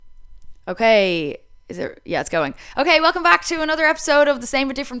Okay. Is it? Yeah, it's going. Okay, welcome back to another episode of the Same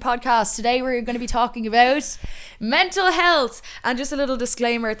but Different podcast. Today we're going to be talking about mental health. And just a little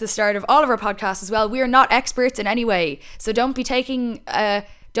disclaimer at the start of all of our podcasts as well. We are not experts in any way. So don't be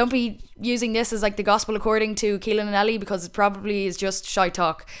using this as like the gospel according to Keelan and Ellie, because it probably is just shy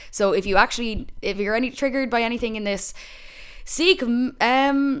talk. So if you're any triggered by anything in this, seek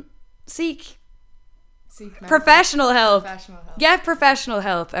professional help. Get professional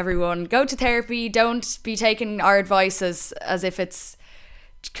help, everyone. Go to therapy. Don't be taking our advice as if it's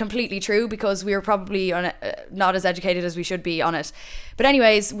completely true, because we're probably not as educated as we should be on it. But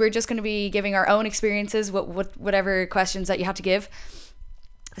anyways, we're just going to be giving our own experiences, whatever questions that you have to give.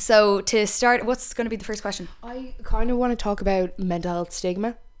 So to start, what's going to be the first question? I kind of want to talk about mental health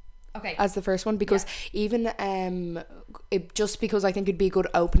stigma. Okay. As the first one, because even just because I think it'd be a good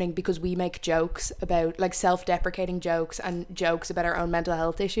opening, because we make jokes about, like, self-deprecating jokes and jokes about our own mental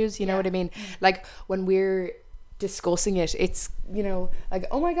health issues, you know what I mean? Like, when we're discussing it, it's, you know, like,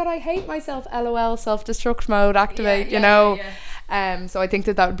 oh my god, I hate myself, LOL, self-destruct mode, activate, you know. So I think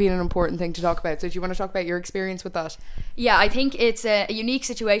that would be an important thing to talk about. So do you want to talk about your experience with that? Yeah, I think it's a unique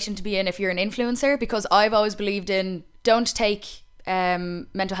situation to be in if you're an influencer, because I've always believed in, don't take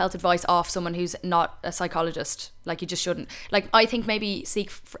mental health advice off someone who's not a psychologist. Like, you just shouldn't. Like, I think maybe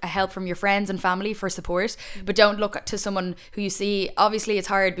seek help from your friends and family for support, but don't look to someone who you see. Obviously it's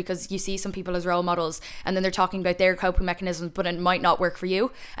hard because you see some people as role models and then they're talking about their coping mechanisms, but it might not work for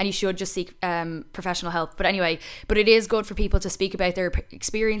you, and you should just seek professional help. But anyway, it is good for people to speak about their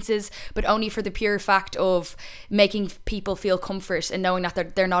experiences, but only for the pure fact of making people feel comfort and knowing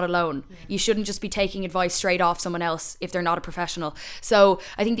that they're not alone. You shouldn't just be taking advice straight off someone else if they're not a professional. So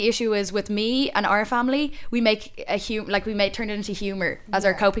I think the issue is with me and our family, we make turn it into humor as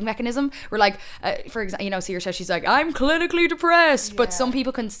our coping mechanism. We're like, for example, you know, Sierra says she's like, I'm clinically depressed, but some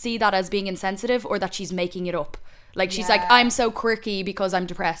people can see that as being insensitive, or that she's making it up. Like, she's like, I'm so quirky because I'm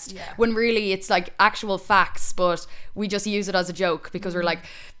depressed, when really it's like actual facts, but we just use it as a joke because we're like,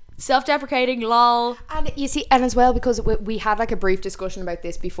 self-deprecating, lol. And you see, and as well, because we had like a brief discussion about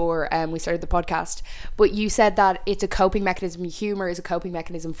this before we started the podcast, but you said that it's a coping mechanism. Humor is a coping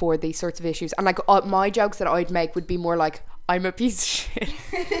mechanism for these sorts of issues. And like, my jokes that I'd make would be more like, I'm a piece of shit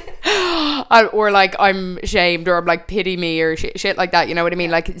or like, I'm shamed, or I'm like, pity me, or shit like that, you know what I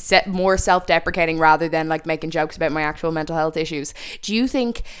mean? Like, more self-deprecating rather than like making jokes about my actual mental health issues. Do you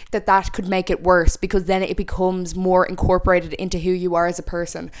think that could make it worse, because then it becomes more incorporated into who you are as a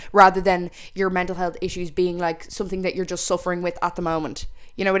person, rather than your mental health issues being like something that you're just suffering with at the moment?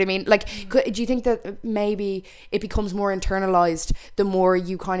 You know what I mean? Like, do you think that maybe it becomes more internalized the more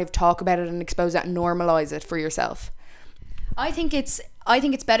you kind of talk about it and expose it and normalize it for yourself? I think it's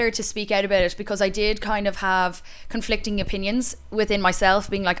better to speak out about it, because I did kind of have conflicting opinions within myself,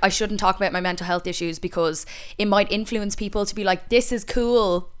 being like, I shouldn't talk about my mental health issues because it might influence people to be like, this is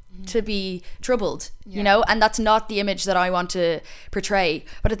cool to be troubled, you know, and that's not the image that I want to portray.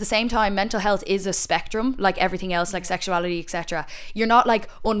 But at the same time, mental health is a spectrum, like everything else, like sexuality, etc. You're not like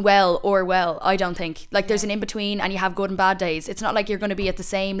unwell or well, I don't think. Like, there's an in-between, and you have good and bad days. It's not like you're going to be at the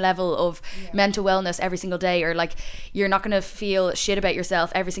same level of mental wellness every single day, or like, you're not going to feel shit about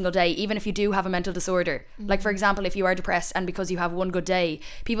yourself every single day, even if you do have a mental disorder. Like, for example, if you are depressed and because you have one good day,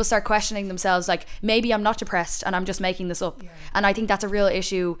 people start questioning themselves, like, maybe I'm not depressed and I'm just making this up. And I think that's a real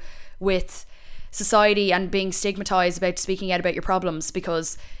issue with society and being stigmatized about speaking out about your problems,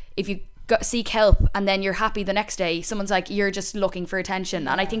 because if you seek help and then you're happy the next day, someone's like, you're just looking for attention.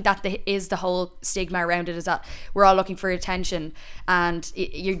 And I think that is the whole stigma around it, is that we're all looking for attention, and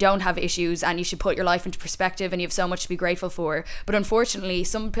you don't have issues, and you should put your life into perspective, and you have so much to be grateful for. But unfortunately,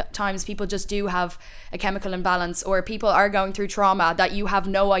 sometimes people just do have a chemical imbalance, or people are going through trauma that you have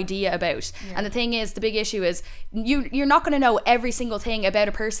no idea about. And the thing is, the big issue is you're not going to know every single thing about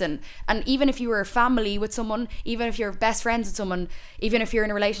a person. And even if you were a family with someone, even if you're best friends with someone, even if you're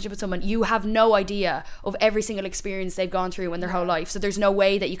in a relationship with someone, you have no idea of every single experience they've gone through in their whole life. So there's no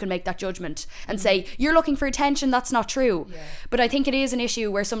way that you can make that judgment and say, you're looking for attention. That's not true. But I think it is an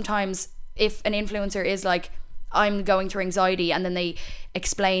issue where sometimes, if an influencer is like, I'm going through anxiety, and then they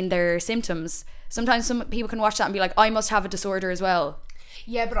explain their symptoms, sometimes some people can watch that and be like, I must have a disorder as well.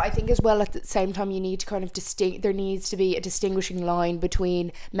 Yeah, but I think as well, at the same time, you need to kind of there needs to be a distinguishing line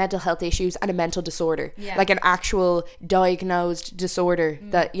between mental health issues and a mental disorder, like an actual diagnosed disorder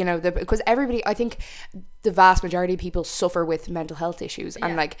that, you know, because everybody, I think the vast majority of people suffer with mental health issues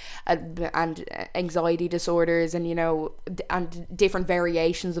and like and anxiety disorders, and, you know, and different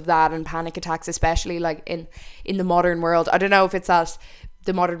variations of that, and panic attacks, especially like in the modern world. I don't know if it's that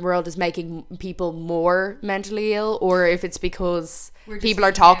the modern world is making people more mentally ill, or if it's because people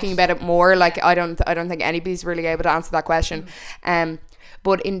are talking about it more. Like I don't think anybody's really able to answer that question.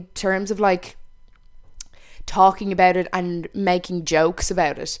 But in terms of like talking about it and making jokes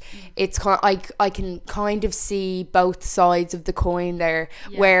about it, it's I can kind of see both sides of the coin there,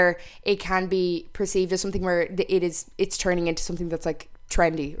 where it can be perceived as something where it's turning into something that's like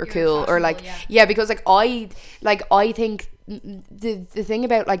trendy or cool, or like because like I think the thing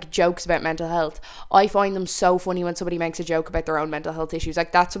about like jokes about mental health, I find them so funny when somebody makes a joke about their own mental health issues.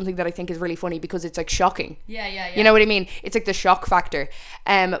 Like that's something that I think is really funny because it's like shocking. You know what I mean? It's like the shock factor.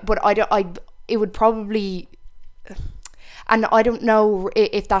 But it would probably, and I don't know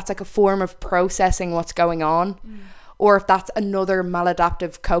if that's like a form of processing what's going on, or if that's another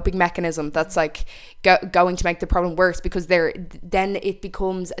maladaptive coping mechanism that's like going to make the problem worse, because then it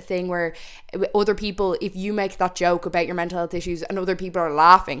becomes a thing where other people, if you make that joke about your mental health issues and other people are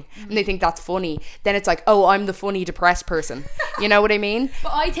laughing and they think that's funny, then it's like, oh, I'm the funny depressed person. You know what I mean?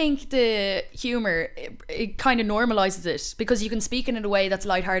 But I think the humor, it kind of normalizes it, because you can speak in a way that's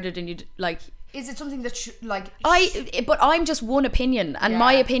lighthearted, and you like. Is it something that but I'm just one opinion, and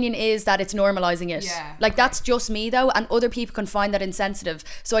my opinion is that it's normalizing it. That's just me though, and other people can find that insensitive.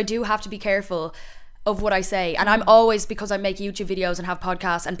 So I do have to be careful of what I say, and I'm always, because I make YouTube videos and have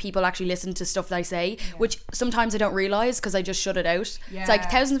podcasts and people actually listen to stuff that I say, which sometimes I don't realize because I just shut it out. It's like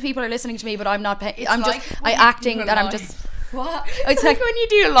thousands of people are listening to me, but I'm not paying. I'm like just acting that I'm just. What? It's like when you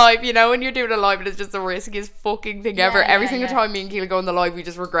do a live, you know, when you're doing a live and it's just the riskiest fucking thing ever. Every single time me and Keela go on the live, we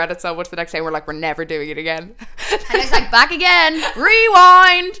just regret it so much. The next day we're like, we're never doing it again. And it's like, back again,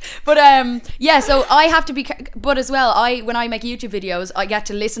 rewind. But so I have to be, but as well, when I make YouTube videos, I get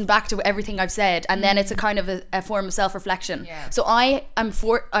to listen back to everything I've said, and then it's a kind of a form of self-reflection. So I'm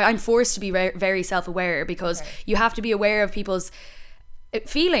forced to be very self-aware, because you have to be aware of people's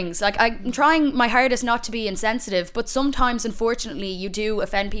feelings. Like, I'm trying my hardest not to be insensitive, but sometimes unfortunately you do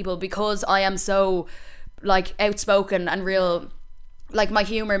offend people, because I am so like outspoken and real, like my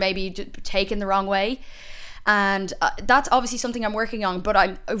humor may be taken the wrong way, and that's obviously something I'm working on. But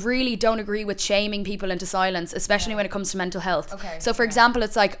I really don't agree with shaming people into silence, especially when it comes to mental health. So for example,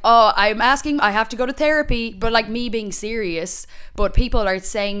 it's like, oh, I have to go to therapy, but like me being serious, but people are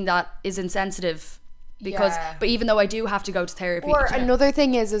saying that is insensitive. Because but even though I do have to go to therapy, or another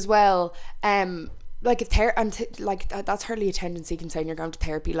thing is as well, like if that's hardly attention seeking saying you're going to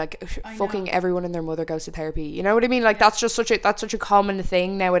therapy. Like fucking everyone and their mother goes to therapy. You know what I mean? Like that's just such a common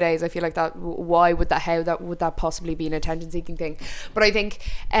thing nowadays. I feel like that. Why would that possibly be an attention seeking thing? But I think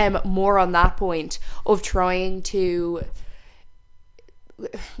more on that point of trying to.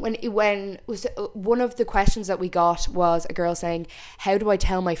 When was one of the questions that we got was a girl saying, how do I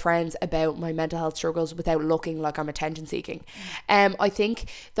tell my friends about my mental health struggles without looking like I'm attention seeking? I think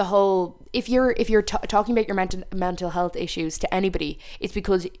the whole, if you're talking about your mental health issues to anybody, it's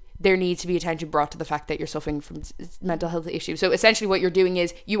because there needs to be attention brought to the fact that you're suffering from mental health issues. So essentially what you're doing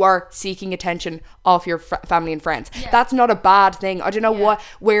is you are seeking attention off your family and friends. That's not a bad thing. I don't know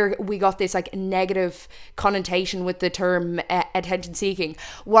where we got this like negative connotation with the term attention seeking.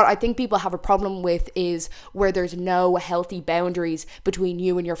 What I think people have a problem with is where there's no healthy boundaries between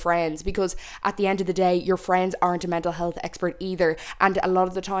you and your friends, because at the end of the day, your friends aren't a mental health expert either. And a lot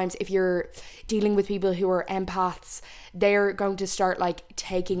of the times, if you're dealing with people who are empaths, they're going to start like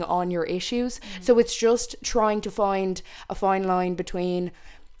taking on your issues. So it's just trying to find a fine line between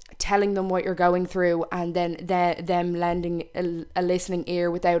telling them what you're going through and then them lending a listening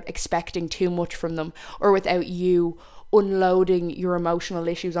ear without expecting too much from them, or without you unloading your emotional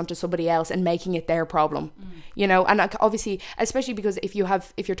issues onto somebody else and making it their problem. You know, and like, obviously, especially because if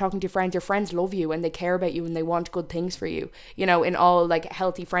you're talking to friends, your friends love you and they care about you and they want good things for you, you know, in all like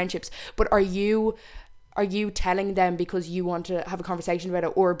healthy friendships. But are you telling them because you want to have a conversation about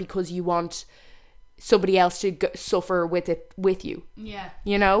it, or because you want somebody else to suffer with it with you?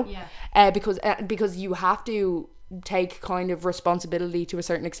 You know? Because you have to take kind of responsibility to a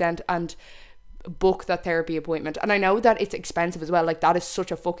certain extent and book that therapy appointment. And I know that it's expensive as well. Like, that is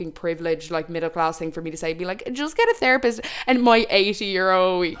such a fucking privileged, like, middle class thing for me to say, be like, just get a therapist. And my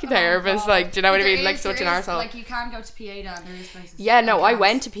 €80 a week therapist, like, do you know what I mean? Like, such an arsehole. Like, you can go to Pieta and there is places. Yeah, no, I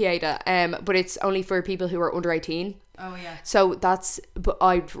went to Pieta, but it's only for people who are under 18. Oh yeah. So but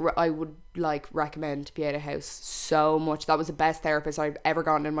I would like recommend Pieta House so much. That was the best therapist I've ever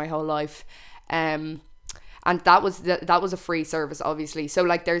gotten in my whole life. And that was a free service, obviously. So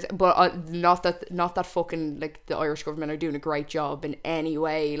like not that fucking like the Irish government are doing a great job in any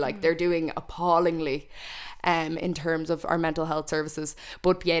way. Like they're doing appallingly in terms of our mental health services.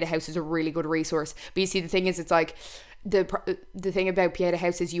 But Pieta House is a really good resource. But you see, the thing is, it's like the thing about Pieta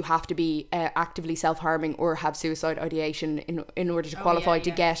House is you have to be actively self-harming or have suicide ideation in order to qualify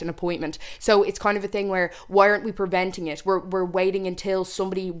to get an appointment. So it's kind of a thing where, why aren't we preventing it? We're waiting until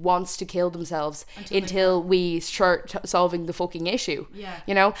somebody wants to kill themselves until we start solving the fucking issue.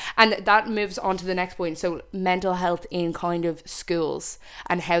 You know, and that moves on to the next point. So mental health in kind of schools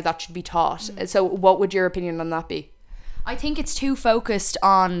and how that should be taught. So what would your opinion on that be? I think it's too focused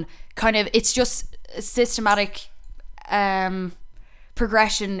on kind of, it's just systematic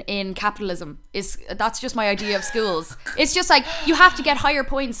progression in capitalism. That's just my idea of schools. It's just like, you have to get higher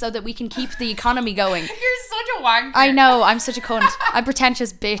points so that we can keep the economy going. You're such a wanker. I know, I'm such a cunt. I'm a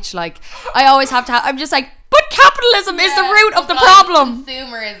pretentious bitch. Like, I always have to I'm just like, but capitalism is the root of the problem.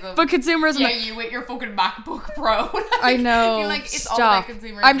 Consumerism. But consumerism. Yeah, you with your fucking MacBook Pro. I know. You're like, it's Stop. all about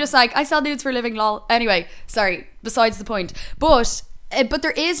consumerism. I'm just like, I sell nudes for a living, lol. Anyway, sorry. Besides the point. But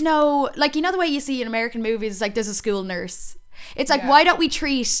there is no, like, you know the way you see in American movies, like, there's a school nurse. It's like, why don't we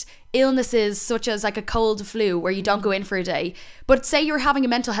treat illnesses such as like a cold, flu, where you don't go in for a day, but say you're having a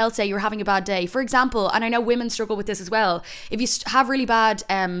mental health day, you're having a bad day, for example, and I know women struggle with this as well. If you have really bad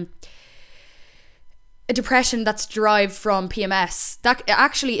a depression that's derived from PMS, that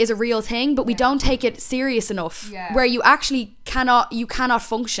actually is a real thing, but we don't take it serious enough, where you actually cannot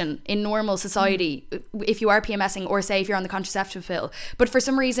function in normal society if you are PMSing, or say if you're on the contraceptive pill. But for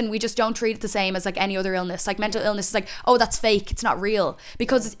some reason we just don't treat it the same as like any other illness. Like mental illness is like, oh, that's fake, it's not real,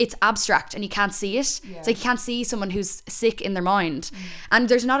 because it's abstract and you can't see it. It's like you can't see someone who's sick in their mind, and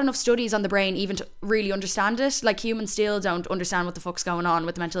there's not enough studies on the brain even to really understand it. Like, humans still don't understand what the fuck's going on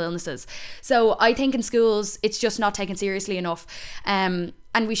with the mental illnesses. So I think in schools it's just not taken seriously enough,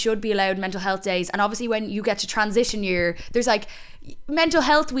 and we should be allowed mental health days. And obviously when you get to transition year, there's like mental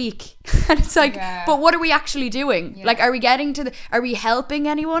health week and it's like, but what are we actually doing? Like, are we helping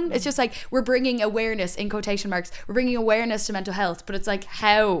anyone? It's just like, we're bringing awareness, in quotation marks, we're bringing awareness to mental health, but it's like,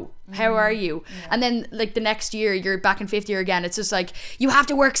 how are you? And then like the next year you're back in fifth year again. It's just like, you have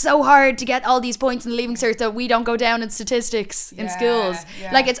to work so hard to get all these points in the leaving cert so we don't go down in statistics in schools.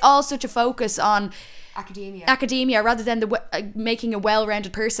 Like, it's all such a focus on academia rather than making a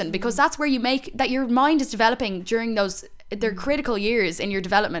well-rounded person, because that's where you make that your mind is developing during they're critical years in your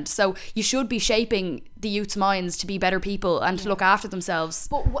development. So you should be shaping the youth's minds to be better people and to look after themselves.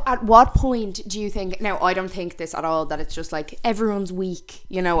 But at what point do you think, now I don't think this at all, that it's just like everyone's weak,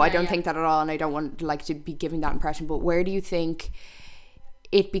 you know, I don't think that at all, and I don't want like to be giving that impression, but where do you think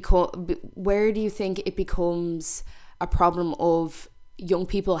it becomes a problem of young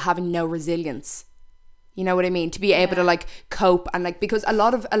people having no resilience? You know what I mean? To be able to like cope, and like, because a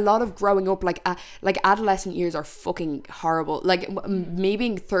lot of growing up, like adolescent years are fucking horrible. Like me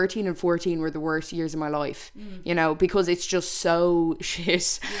being 13 and 14 were the worst years of my life, you know, because it's just so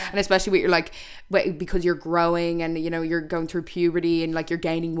shit. And especially with your like, because you're growing and, you know, you're going through puberty and like you're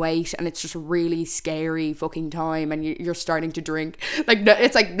gaining weight, and it's just a really scary fucking time, and you're starting to drink. Like, no,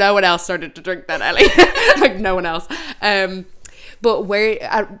 it's like no one else started to drink that, Ellie. Like no one else. But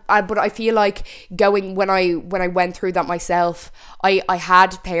but I feel like when I went through that myself, I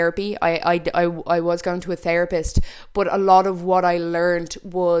had therapy. I was going to a therapist, but a lot of what I learned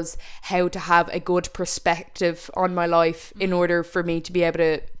was how to have a good perspective on my life in order for me to be able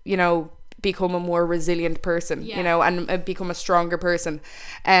to, you know, become a more resilient person, you know, and become a stronger person.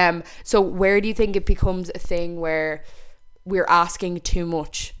 So where do you think it becomes a thing where we're asking too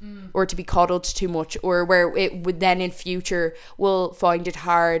much, or to be coddled too much, or where it would then in future we'll find it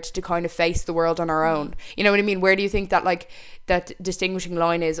hard to kind of face the world on our own? You know what I mean? Where do you think that like that distinguishing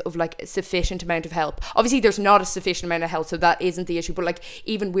line is of like a sufficient amount of help? Obviously there's not a sufficient amount of help, so that isn't the issue, but like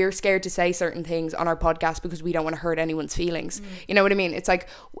even we're scared to say certain things on our podcast because we don't want to hurt anyone's feelings. You know what I mean? It's like,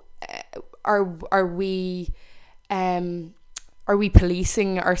 are we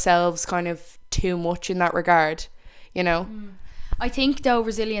policing ourselves kind of too much in that regard? You know? I think though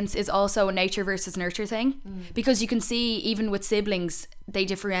resilience is also a nature versus nurture thing, because you can see even with siblings they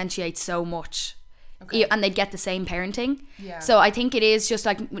differentiate so much, and they get the same parenting. So I think it is just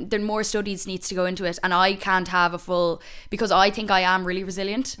like there more studies needs to go into it, and I can't have a full, because I think I am really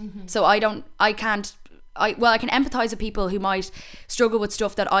resilient. So I can empathize with people who might struggle with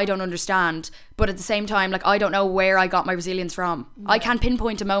stuff that I don't understand, but at the same time, like, I don't know where I got my resilience from. I can't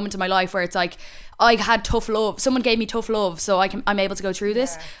pinpoint a moment in my life where it's like I had tough love, someone gave me tough love, so I'm able to go through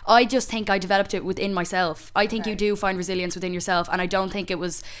this. I just think I developed it within myself. I think you do find resilience within yourself, and I don't think it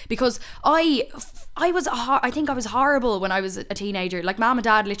was because I think I was horrible when I was a teenager. Like, mom and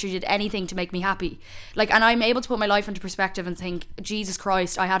dad literally did anything to make me happy. Like, and I'm able to put my life into perspective and think, Jesus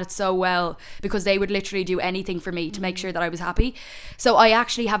Christ, I had it so well, because they would literally do anything for me to make sure that I was happy. So I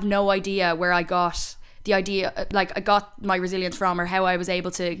actually have no idea where I got the idea, like I got my resilience from, or how I was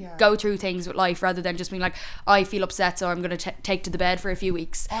able to go through things with life, rather than just being like, I feel upset, so I'm going to take to the bed for a few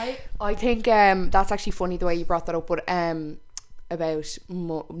weeks. I think that's actually funny the way you brought that up, but about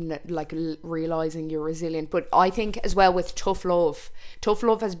realizing you're resilient. But I think as well with tough love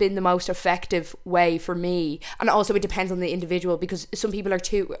has been the most effective way for me, and also it depends on the individual, because some people are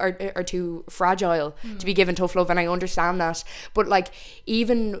too fragile to be given tough love, and I understand that. But like,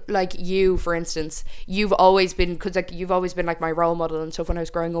 even like you, for instance, you've always been, because like you've always been like my role model and stuff when I was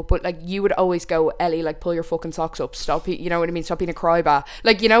growing up, but like you would always go, Ellie, like pull your fucking socks up, stop, you know what I mean, stop being a crybaby,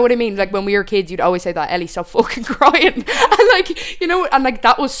 like, you know what I mean, like when we were kids you'd always say that, Ellie, stop fucking crying. And like, you know, and like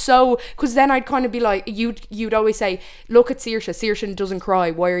that was so, because then I'd kind of be like, you'd always say, look at Saoirse doesn't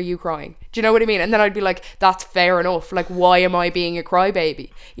cry, why are you crying? Do you know what I mean? And then I'd be like, that's fair enough, like why am I being a crybaby,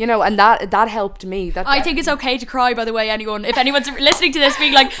 you know? And that helped me. I think it's okay to cry, by the way, if anyone's listening to this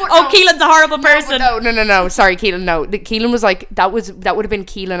being like, oh, Keelan's a horrible person. No, sorry, Keelan, no. Keelan was like, that would have been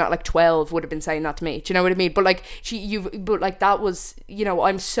Keelan at like 12 would have been saying that to me, do you know what I mean? But like that was, you know,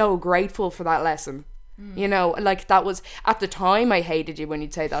 I'm so grateful for that lesson. You know, like that was, at the time I hated you when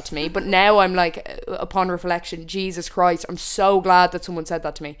you'd say that to me, but now I'm like, upon reflection, Jesus Christ, I'm so glad that someone said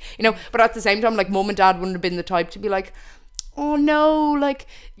that to me, you know. But at the same time, like mum and dad wouldn't have been the type to be like, oh no, like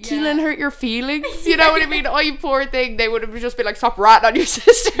Keelan hurt your feelings, you know what I mean? Oh, you poor thing. They would have just been like, stop ratting on your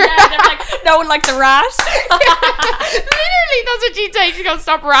sister. Yeah, they're like, no one likes a rat. Literally, that's what she'd say. She'd go,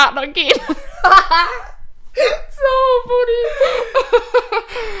 stop ratting on Keelan. So funny.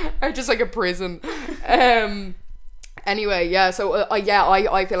 I just like a prison. Anyway, yeah, so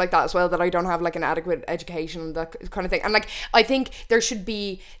I feel like that as well, that I don't have like an adequate education, that kind of thing. And like I think there should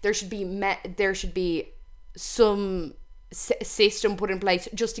be some system put in place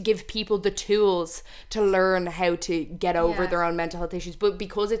just to give people the tools to learn how to get over their own mental health issues. But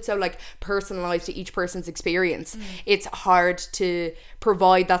because it's so like personalized to each person's experience, it's hard to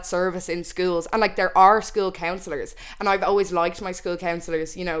provide that service in schools. And like there are school counselors, and I've always liked my school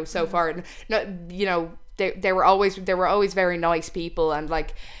counselors, you know, so far. And no, you know, they were always very nice people. And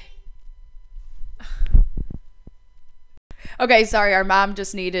like, okay, sorry, our mom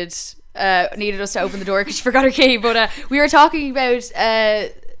just needed us to open the door because she forgot her key. But we were talking about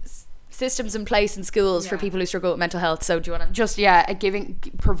systems in place in schools for people who struggle with mental health. So do you want to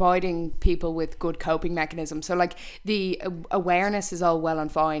providing people with good coping mechanisms? So like the awareness is all well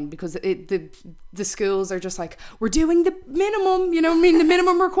and fine, because the schools are just like, we're doing the minimum, you know what I mean, the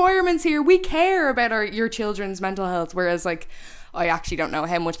minimum requirements here, we care about your children's mental health. Whereas like, I actually don't know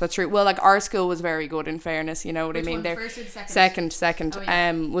how much that's true. Well, like our school was very good, in fairness, you know what I mean? Which one, first or second? Second. Oh,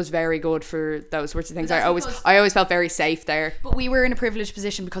 yeah. Was very good for those sorts of things. I always felt very safe there. But we were in a privileged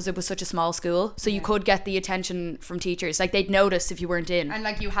position because it was such a small school, so you could get the attention from teachers. Like they'd notice if you weren't in, and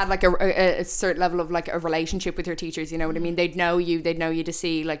like you had like a certain level of like a relationship with your teachers. You know what I mean? They'd know you to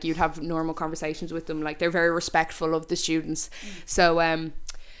see, like you'd have normal conversations with them. Like they're very respectful of the students. So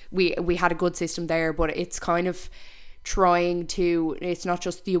we had a good system there, but it's kind of it's not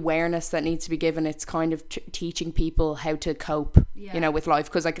just the awareness that needs to be given, it's kind of teaching people how to cope, you know, with life.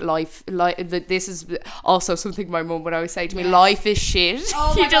 Because like life, this is also something my mum would always say to me, life is shit.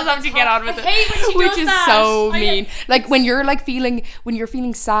 Oh you just have to get on with it. I hate when she which does is that. So mean. Like when you're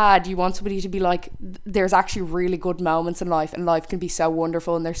feeling sad, you want somebody to be like, there's actually really good moments in life, and life can be so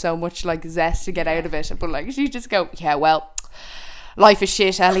wonderful, and there's so much like zest to get out of it. But like she just go, yeah, well, life is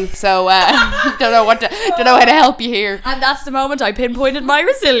shit, Ellie, so don't know how to help you here. And that's the moment I pinpointed my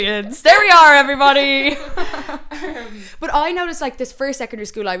resilience. There we are, everybody. But I noticed like this first secondary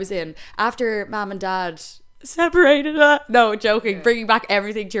school I was in, after mom and dad separated, no, joking, bringing back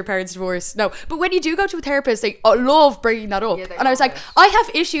everything to your parents' divorce. No, but when you do go to a therapist, they love bringing that up. And I was like, I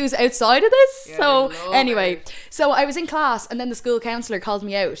have issues outside of this. So anyway, so I was in class, and then the school counsellor called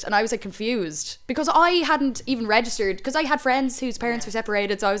me out, and I was like confused because I hadn't even registered, because I had friends whose parents were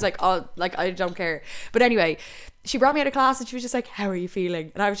separated. So I was like, oh, like I don't care. But anyway, she brought me out of class, and she was just like, how are you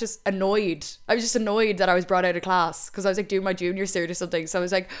feeling? And I was just annoyed. That I was brought out of class, because I was like doing my junior cert or something. So I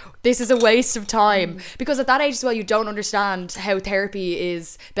was like, this is a waste of time. Because at that age as well, you don't understand how therapy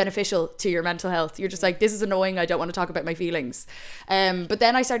is beneficial to your mental health. You're just like, this is annoying, I don't want to talk about my feelings. But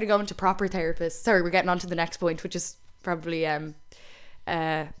then I started going to proper therapists. Sorry, we're getting on to the next point, which is probably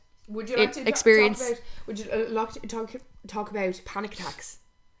would you like to experience. Talk about panic attacks?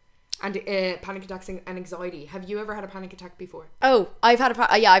 And panic attacks and anxiety. Have you ever had a panic attack before? Oh, I've had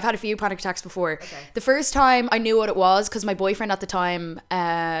a few panic attacks before. Okay. The first time I knew what it was because my boyfriend at the time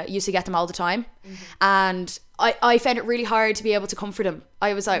used to get them all the time, and I found it really hard to be able to comfort him.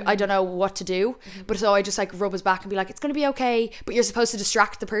 I was like, I don't know what to do, but so I just like rub his back and be like, it's gonna be okay. But you're supposed to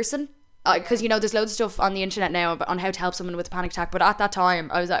distract the person. because there's loads of stuff on the internet now on how to help someone with a panic attack, but at that time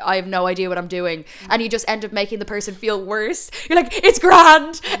I was like, I have no idea what I'm doing, and you just end up making the person feel worse. You're like, it's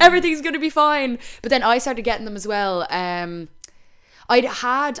grand, everything's gonna be fine. But then I started getting them as well. I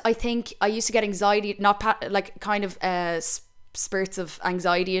think I used to get anxiety, spurts of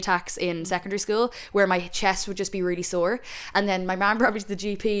anxiety attacks in secondary school where my chest would just be really sore, and then my man brought me to the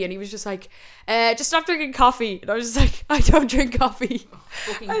GP and he was just like, just stop drinking coffee, and I was just like, I don't drink coffee.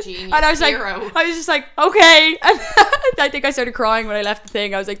 Fucking genius. And I was like, I was just like, okay. And I think I started crying when I left the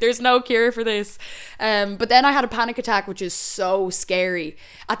thing. I was like, there's no cure for this. But then I had a panic attack, which is so scary.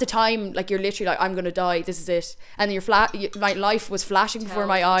 At the time, like, you're literally like, I'm gonna die, this is it. And my life was flashing before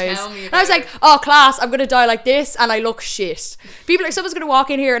my eyes. And I was like, oh class, I'm gonna die like this and I look shit. People are, someone's gonna walk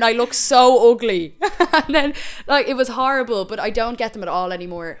in here and I look so ugly. And then, like, it was horrible, but I don't get them at all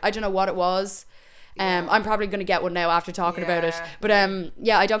anymore. I don't know what it was. I'm probably going to get one now after talking about it, but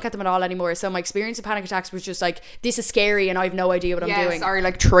I don't get them at all anymore. So my experience of panic attacks was just like, this is scary and I have no idea what I'm doing. Sorry,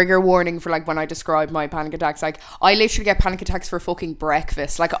 like, trigger warning for like when I describe my panic attacks. Like, I literally get panic attacks for fucking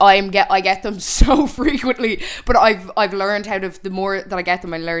breakfast. Like, I get them so frequently, but I've learned how to, the more that I get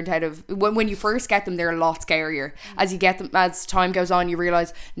them, I learned how to, when you first get them, they're a lot scarier. As you get them, as time goes on, you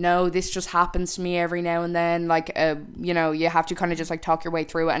realize, no, this just happens to me every now and then. Like, you have to kind of just like talk your way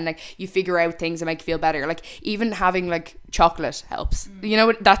through it, and like you figure out things that make you feel better. Like, even having like chocolate helps.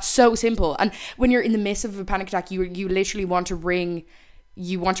 That's so simple. And when you're in the midst of a panic attack, you literally want to ring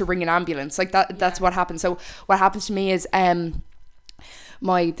an ambulance. Like, that's what happens. So what happens to me is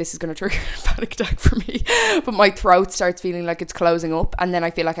this is going to trigger a panic attack for me, but my throat starts feeling like it's closing up, and then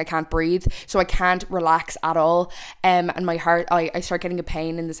I feel like I can't breathe, so I can't relax at all, and my heart, I start getting a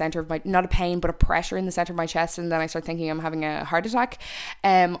pain in the center of my, not a pain, but a pressure in the center of my chest, and then I start thinking I'm having a heart attack.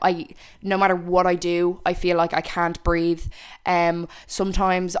 No matter what I do, I feel like I can't breathe.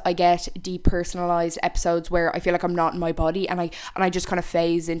 Sometimes I get depersonalized episodes where I feel like I'm not in my body, and I just kind of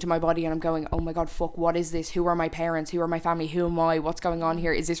phase into my body, and I'm going, oh my god, fuck, what is this? Who are my parents? Who are my family? Who am I? What's going on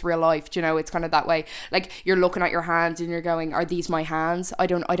here? Is this real life? It's kind of that way. Like, you're looking at your hands and you're going, are these my hands? I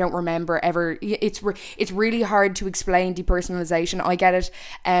don't remember ever. It's really hard to explain depersonalization. I get it.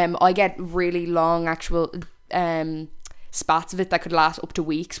 I get really long actual spats of it that could last up to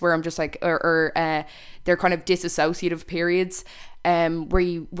weeks, where I'm just like, they're kind of dissociative periods, where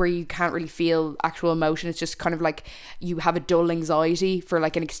you can't really feel actual emotion. It's just kind of like you have a dull anxiety for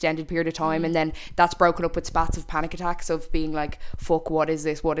like an extended period of time, and then that's broken up with spats of panic attacks of being like, fuck, what is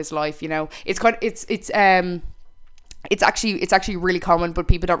this? What is life? It's actually really common, but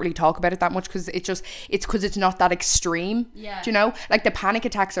people don't really talk about it that much because it's not that extreme. Yeah. Like, the panic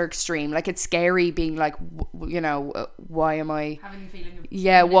attacks are extreme. Like, it's scary being like, why am I having the feeling of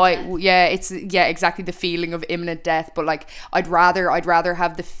exactly, the feeling of imminent death. But like, I'd rather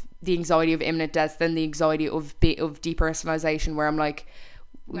have the anxiety of imminent death than the anxiety of depersonalization, where I'm like,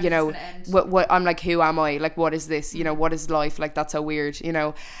 what I'm like, who am I? Like, what is this? What is life? Like, that's so weird.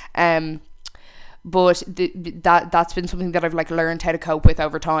 But that's been something that I've like learned how to cope with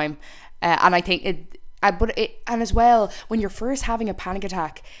over time, and I think and as well, when you're first having a panic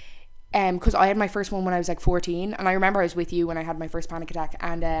attack, because I had my first one when I was like 14, and I remember I was with you when I had my first panic attack,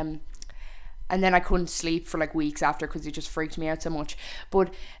 and then I couldn't sleep for like weeks after because it just freaked me out so much.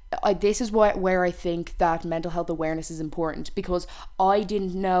 But this is where I think that mental health awareness is important, because I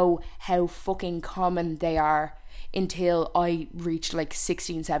didn't know how fucking common they are until I reached like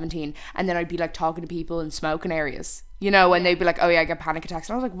 16, 17, and then I'd be like talking to people in smoking areas, and they'd be like, oh yeah, I get panic attacks,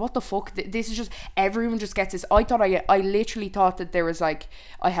 and I was like, what the fuck, this is just, everyone just gets this. I literally thought that there was like,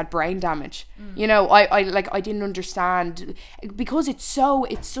 I had brain damage. I didn't understand, because it's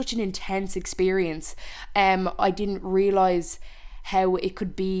such an intense experience. I didn't realize how it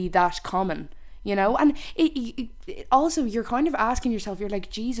could be that common. And it also, you're kind of asking yourself, you're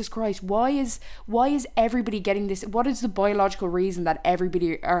like, Jesus Christ, why is everybody getting this? What is the biological reason that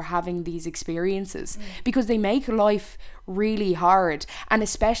everybody are having these experiences? Because they make life really hard, and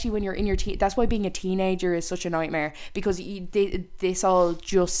especially when you're in your that's why being a teenager is such a nightmare, because this all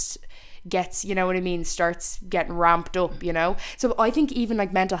just gets, starts getting ramped up, So I think even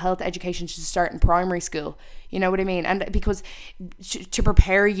like mental health education should start in primary school, and because to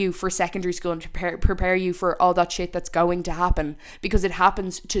prepare you for secondary school, and to prepare you for all that shit that's going to happen, because it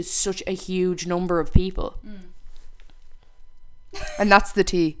happens to such a huge number of people. And that's the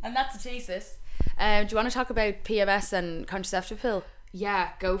tea. And that's the tea, sis. Do you want to talk about PMS and contraceptive pill? Yeah,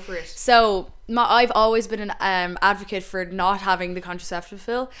 go for it. So I've always been an advocate for not having the contraceptive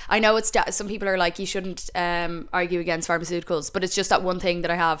pill. I know some people are like, you shouldn't argue against pharmaceuticals, but it's just that one thing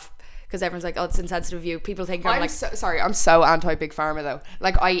that I have because everyone's like, oh, it's insensitive of you. People think I'm like, I'm so anti big pharma though.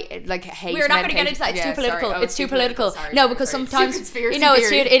 Like I like hate. we're not going to get into that. It's too political. Sorry. Oh, it's too political. No, because sometimes conspiracy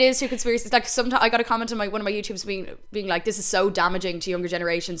it is too conspiracy. It's like sometimes I got a comment on one of my YouTubes being like, this is so damaging to younger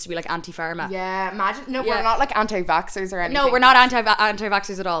generations to be like anti-pharma. Yeah, imagine. No, we're not like anti-vaxxers or anything. No, we're not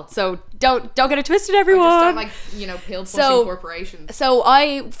anti-vaxxers at all. So don't get it twisted, everyone. I just don't like pill pushing corporations. So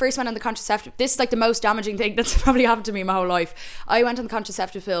I first went on the contraceptive. This is like the most damaging thing that's probably happened to me my whole life. I went on the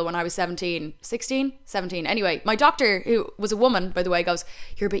contraceptive pill when I was 17. Anyway, my doctor, who was a woman, by the way, goes,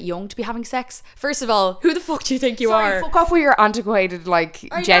 you're a bit young to be having sex. First of all, who the fuck do you think you are? Fuck off with your antiquated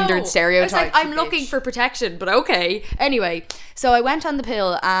gendered stereotypes. It's like, I'm looking for protection, but okay. Anyway, so I went on the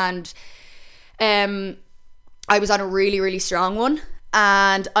pill and I was on a really, really strong one.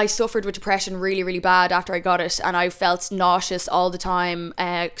 And I suffered with depression really, really bad after I got it. And I felt nauseous all the time,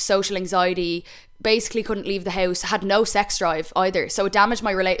 social anxiety, basically couldn't leave the house, had no sex drive either. So it damaged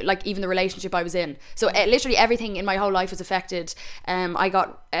my even the relationship I was in. So literally everything in my whole life was affected. I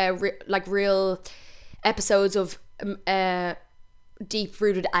got real episodes of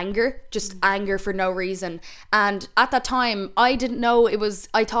deep-rooted anger, just anger for no reason. And at that time, I didn't know I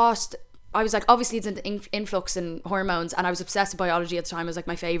was like, obviously it's an influx in hormones, and I was obsessed with biology at the time. It was like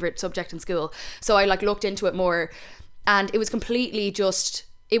my favorite subject in school. So I looked into it more, and it was completely just,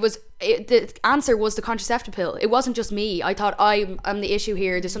 the answer was the contraceptive pill. It wasn't just me. I thought I'm the issue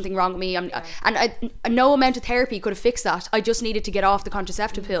here. There's something wrong with me. No amount of therapy could have fixed that. I just needed to get off the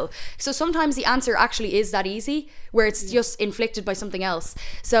contraceptive pill. So sometimes the answer actually is that easy, where it's just inflicted by something else.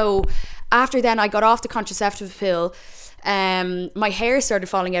 So after then I got off the contraceptive pill. My hair started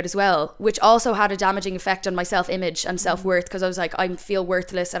falling out as well, which also had a damaging effect on my self-image and self-worth, because I was like, I feel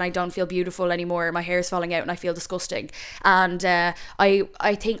worthless and I don't feel beautiful anymore. My hair's falling out and I feel disgusting. And I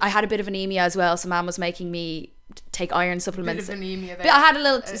think I had a bit of anemia as well, so Mum was making me take iron supplements. Bit of anemia there. But I had a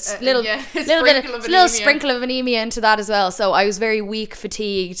little sprinkle of anemia into that as well. So I was very weak,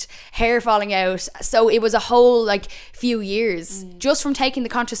 fatigued, hair falling out. So it was a whole few years just from taking the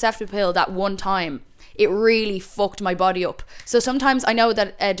contraceptive pill that one time. It really fucked my body up. So sometimes I know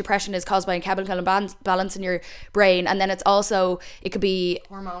that depression is caused by a chemical imbalance in your brain, and then it could be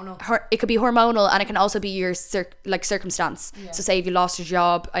hormonal. It could be hormonal, and it can also be your circumstance. Yeah. So say if you lost your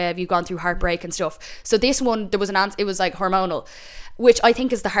job, have you gone through heartbreak and stuff. So this one, there was an answer. It was hormonal, which I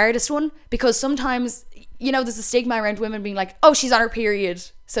think is the hardest one, because sometimes there's a stigma around women being like, oh, she's on her period,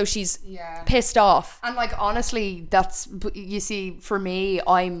 so she's pissed off. And honestly, that's, you see, for me,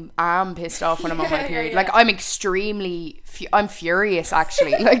 I'm pissed off when I'm on my period. Yeah. I'm extremely, I'm furious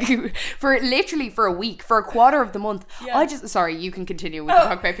actually. For a week, for a quarter of the month, sorry, you can continue. We can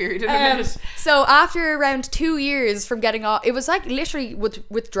talk about period in a minute. So after around 2 years from getting off, it was literally with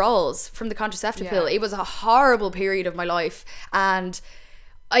withdrawals from the contraceptive pill. It was a horrible period of my life, and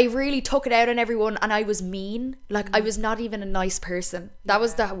I really took it out on everyone, and I was mean. I was not even a nice person. That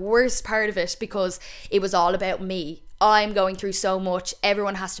was the worst part of it, because it was all about me. I'm going through so much.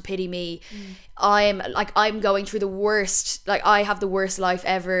 Everyone has to pity me. I'm going through the worst. I have the worst life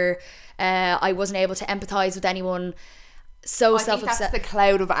ever. I wasn't able to empathize with anyone. So self-obsessed. That's the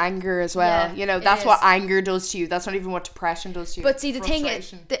cloud of anger as well. Yeah, that's what anger does to you. That's not even what depression does to you. But see, the thing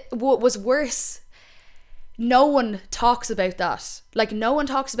is, what was worse, no one talks about that. No one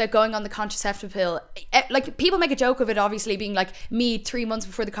talks about going on the contraceptive pill. People make a joke of it, obviously, being me 3 months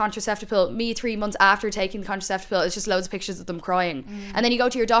before the contraceptive pill, me 3 months after taking the contraceptive pill. It's just loads of pictures of them crying. And then you go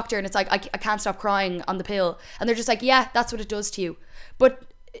to your doctor and it's I can't stop crying on the pill. And they're just yeah, that's what it does to you. But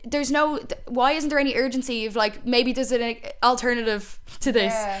there's why isn't there any urgency of maybe there's an alternative to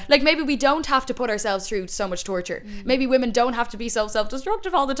this? Maybe we don't have to put ourselves through so much torture. Maybe women don't have to be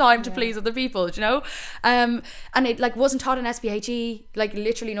self-destructive all the time to please other people, and it wasn't taught in SPHE,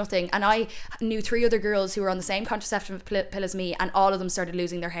 literally nothing. And I knew 3 other girls who were on the same contraceptive pill as me, and all of them started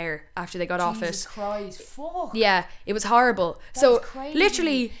losing their hair after they got off it. Jesus Christ, fuck. Yeah, it was horrible. So crazy.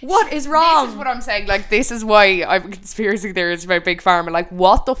 Literally, what is wrong? This is what I'm saying. This is why I'm a conspiracy theorist about Big Pharma.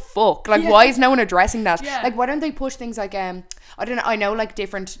 What the fuck? Why is no one addressing that? Why don't they push things I don't know, I know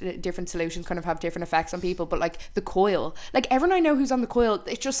different solutions kind of have different effects on people, but the coil, everyone I know who's on the coil,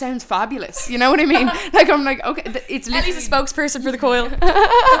 it just sounds fabulous, you know what I mean? I'm okay, it's literally Ellie's a spokesperson for the coil.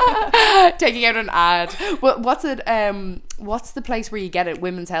 Taking out an ad. What's the place where you get it?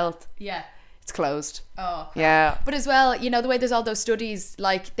 Women's Health. Yeah, it's closed. Oh, okay. Yeah. But as well, the way there's all those studies,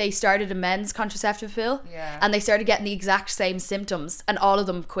 they started a men's contraceptive pill, and they started getting the exact same symptoms, and all of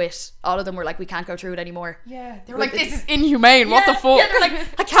them quit. All of them were we can't go through it anymore. Yeah, they were this is inhumane. What the fuck? Yeah, they're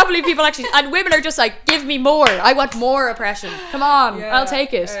I can't believe people actually. And women are just give me more. I want more oppression. Come on, I'll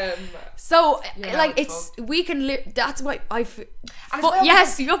take it. So Yeah, like it's it's we can that's why And as well,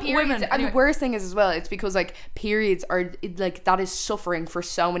 yes, because you got periods- women. And Anyway. the worst thing is as well, it's because like periods are like that is suffering for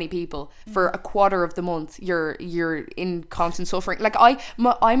so many people. For a quarter of the month, you're in constant suffering. Like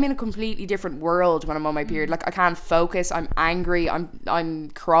I'm in a completely different world when I'm on my period. Like I can't focus. I'm angry. I'm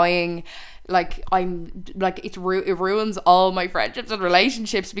crying. Like I'm like it ruins all my friendships and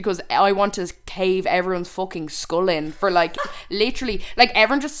relationships because I want to cave everyone's fucking skull in for like literally like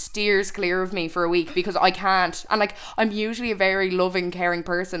everyone just steers clear of me for a week because I can't. And like I'm usually a very loving, caring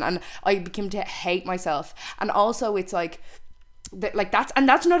person, and I became to hate myself. And also it's like like that's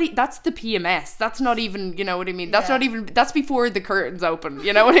the PMS. That's not even, you know what I mean? That's not even, that's before the curtains open,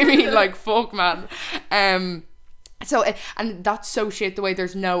 you know what I mean? Like fuck, man. So and that's so shit the way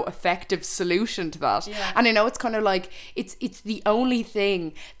there's no effective solution to that. And I know it's kind of like it's the only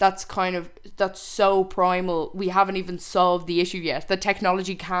thing that's so primal. We haven't even solved the issue yet. The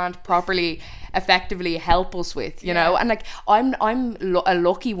technology can't properly effectively help us with, you know. And like I'm a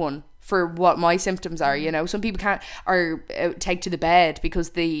lucky one for what my symptoms are, you know. Some people can't take to the bed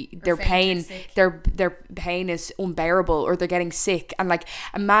because their pain is unbearable, or they're getting sick. And like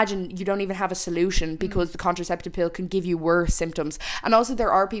imagine you don't even have a solution because the contraceptive pill can give you worse symptoms. And also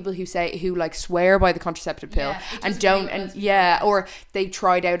there are people who like swear by the contraceptive pill and don't, and or they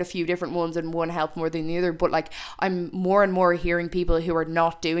tried out a few different ones and one helped more than the other. But like I'm more and more hearing people who are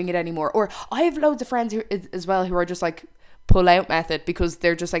not doing it anymore. Or I have loads of friends who as well who are just like pull out method because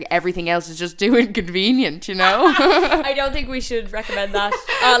they're just like everything else is just too inconvenient, you know. I don't think we should recommend that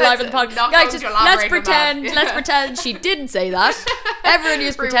live in the podcast. Guys, just let's pretend she didn't say that. Everyone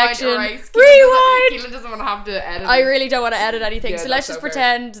use protection. Rewind. Keelan doesn't want to have to edit. I really don't want to edit anything, Yeah, so let's that's just okay.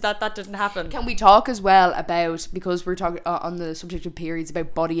 pretend that didn't happen. Can we talk as well about, because we're talking on the subject of periods,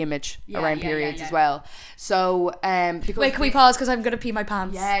 about body image around periods as well. So because Wait, can we pause because I'm gonna pee my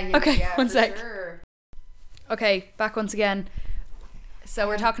pants? Okay, one sec. Sure. Okay, back once again. So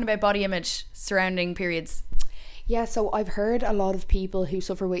we're talking about body image surrounding periods. Yeah, so I've heard a lot of people who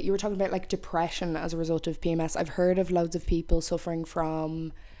suffer with, you were talking about like depression as a result of PMS. I've heard of loads of people suffering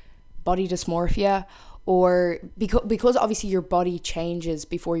from body dysmorphia, or because obviously your body changes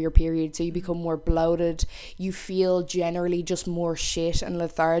before your period, so you become more bloated, you feel generally just more shit and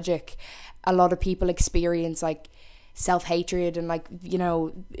lethargic. A lot of people experience like self-hatred and like, you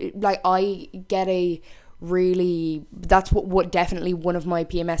know, like I get that's what definitely one of my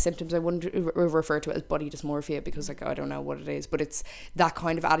PMS symptoms. I wouldn't refer to it as body dysmorphia because like I don't know what it is, but it's that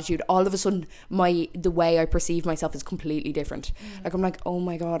kind of attitude. All of a sudden the way I perceive myself is completely different. Like I'm like, oh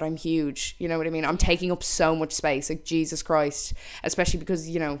my god, I'm huge, you know what I mean? I'm taking up so much space, like Jesus Christ. Especially because,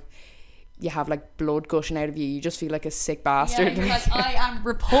 you know, you have like blood gushing out of you, you just feel like a sick bastard. Yeah, you're like, I am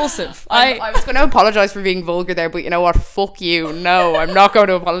repulsive. I was going to apologise for being vulgar there, but you know what, fuck you. No, I'm not going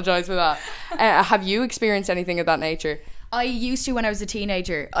to apologise for that. Have you experienced anything of that nature? I used to when I was a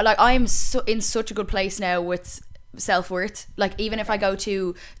teenager. Like I am in such a good place now with self-worth. Like even if I go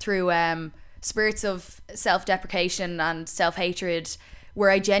through spirits of self-deprecation and self-hatred where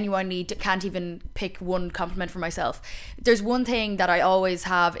I genuinely can't even pick one compliment for myself. There's one thing that I always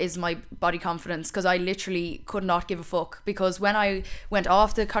have is my body confidence, because I literally could not give a fuck. Because when I went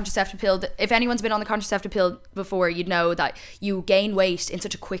off the contraceptive pill, if anyone's been on the contraceptive pill before, you'd know that you gain weight in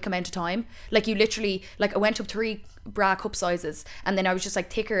such a quick amount of time. Like you literally, like I went up 3 bra cup sizes and then I was just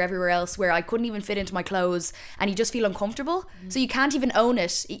like thicker everywhere else where I couldn't even fit into my clothes, and you just feel uncomfortable. So you can't even own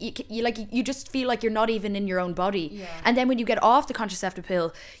it. You just feel like you're not even in your own body. And then when you get off the contraceptive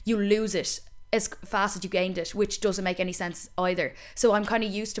pill, you lose it as fast as you gained it, which doesn't make any sense either. So I'm kind of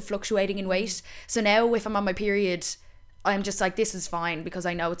used to fluctuating in weight. So now if I'm on my period, I'm just like, this is fine because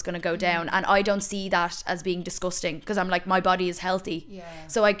I know it's going to go down, and I don't see that as being disgusting because I'm like, my body is healthy.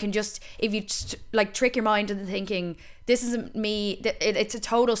 So I can just, if you like trick your mind into thinking this isn't me, it's a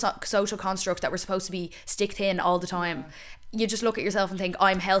total social construct that we're supposed to be stick thin all the time. You just look at yourself and think,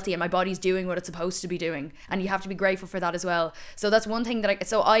 I'm healthy and my body's doing what it's supposed to be doing, and you have to be grateful for that as well. So that's one thing that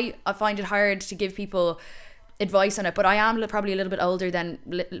I find it hard to give people advice on it, but I am probably a little bit older than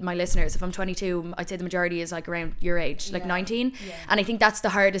my listeners. If I'm 22, I'd say the majority is like around your age, like 19. And I think that's the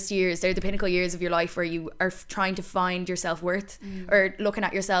hardest years. They're the pinnacle years of your life where you are trying to find your self-worth, or looking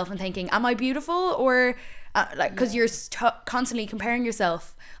at yourself and thinking, am I beautiful? Or like, because you're constantly comparing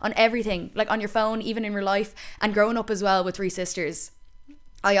yourself on everything, like on your phone, even in real life. And growing up as well with 3 sisters,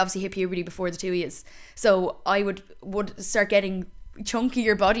 I obviously hit puberty before the 2 years, so I would start getting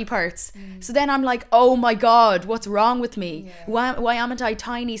chunkier body parts. So then I'm like, oh my god, what's wrong with me? Why aren't I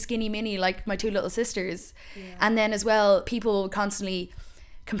tiny, skinny, mini like my 2 little sisters? And then as well, people constantly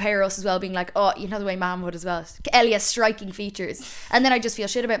compare us as well, being like, oh, you know the way mom would as well. Ellie has striking features, and then I just feel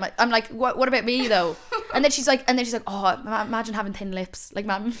shit about I'm like, what about me though? And then she's like, oh, imagine having thin lips. Like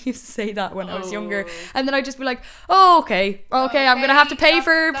mom used to say that when I was younger, and then I'd just be like, oh, okay, I'm gonna have to pay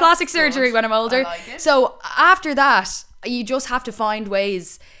for plastic surgery when I'm older. So after that, you just have to find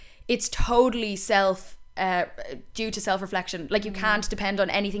ways. It's totally due to self-reflection. Like you can't depend on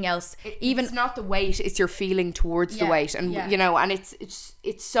anything else. It's not the weight, it's your feeling towards the weight, and you know, and it's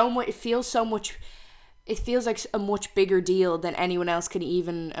so much. It feels like a much bigger deal than anyone else can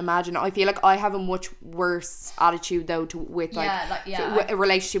even imagine. I feel like I have a much worse attitude though with a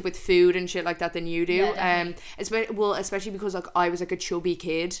relationship with food and shit like that than you do. Especially because like I was like a chubby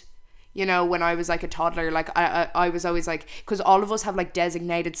kid. You know, when I was like a toddler, like I was always like, because all of us have like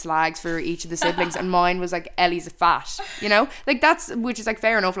designated slags for each of the siblings, and mine was like Ellie's fat. You know, like which is like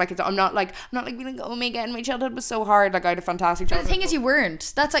fair enough. Like I'm not like being like, oh my god, my childhood was so hard. Like I had a fantastic childhood. But the thing is, you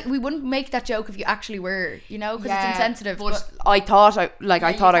weren't. That's like, we wouldn't make that joke if you actually were. You know, because it's insensitive. But I thought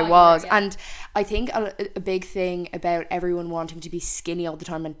I was, and I think a big thing about everyone wanting to be skinny all the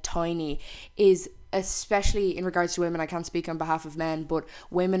time and tiny is, especially in regards to women, I can't speak on behalf of men, but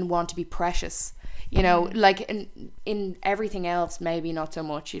women want to be precious, you know, like in everything else maybe not so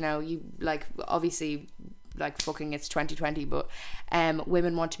much, you know, you like obviously like fucking it's 2020, but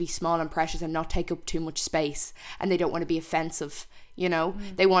women want to be small and precious and not take up too much space, and they don't want to be offensive, you know.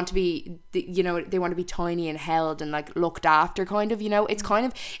 They want to be, you know, they want to be tiny and held and like looked after, kind of, you know. It's kind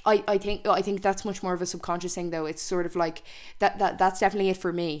of, I think that's much more of a subconscious thing though. It's sort of like that's definitely it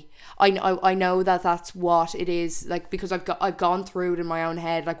for me. I know that's what it is, like, because I've gone through it in my own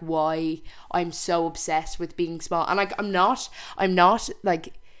head, like why I'm so obsessed with being small, and like I'm not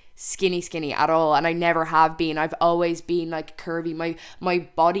like skinny at all, and I never have been. I've always been like curvy. My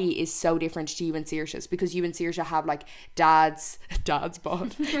body is so different to you and Saoirse's, because you and Saoirse have like dad's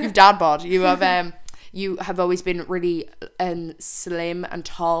bod. You've dad bod. You have you have always been really slim and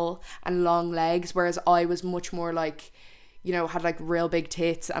tall and long legs, whereas I was much more like, you know, had like real big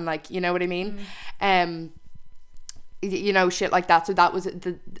tits and like, you know what I mean? You know, shit like that. So that was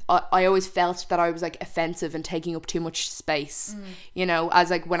I always felt that I was like offensive and taking up too much space, you know,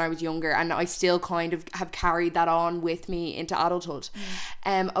 as like when I was younger, and I still kind of have carried that on with me into adulthood.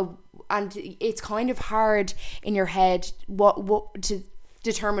 And it's kind of hard in your head what to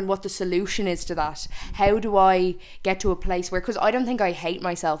determine what the solution is to that. How do I get to a place where, because I don't think I hate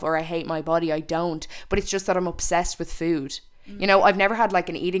myself or I hate my body, I don't, but it's just that I'm obsessed with food. You know, I've never had like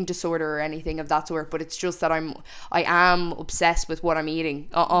an eating disorder or anything of that sort, but it's just that I am obsessed with what I'm eating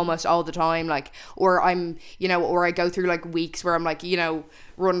almost all the time, like, or I'm, you know, or I go through like weeks where I'm like, you know,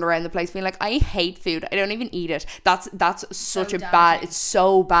 running around the place being like, I hate food, I don't even eat it. That's such a bad, it's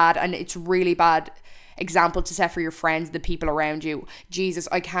so bad, and it's really bad example to set for your friends, the people around you. Jesus,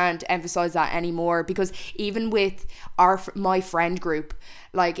 I can't emphasize that anymore, because even with my friend group,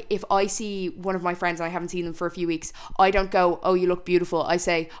 like if I see one of my friends and I haven't seen them for a few weeks, I don't go, oh, you look beautiful. I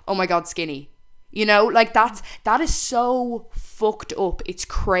say, oh my god, skinny. You know, like that is so fucked up. It's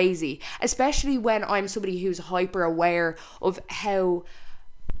crazy, especially when I'm somebody who's hyper aware of how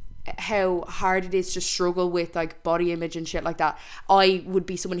hard it is to struggle with like body image and shit like that. I would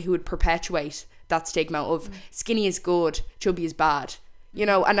be someone who would perpetuate that stigma of skinny is good, chubby is bad, you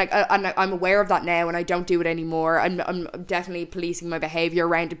know, and I'm aware of that now, and I don't do it anymore. I'm definitely policing my behavior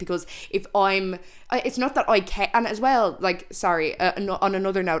around it, because if it's not that I care. And as well, like, sorry, on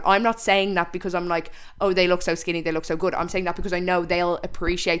another note, I'm not saying that because I'm like, oh, they look so skinny, they look so good. I'm saying that because I know they'll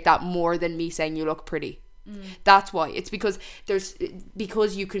appreciate that more than me saying you look pretty. That's why. It's because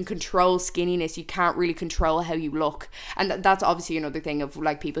you can control skinniness, you can't really control how you look, and that's obviously another thing of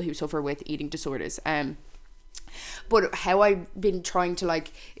like people who suffer with eating disorders. But how I've been trying to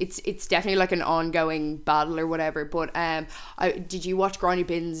like, it's definitely like an ongoing battle or whatever. But did you watch Grania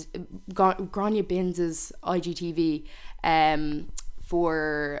Binns' IGTV?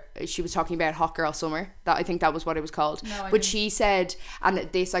 She was talking about Hot Girl Summer. That, I think that was what it was called. But she said, and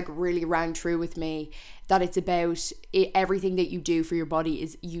this like really rang true with me, that it's about everything that you do for your body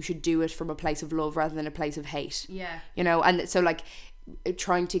is, you should do it from a place of love rather than a place of hate. Yeah. You know, and so like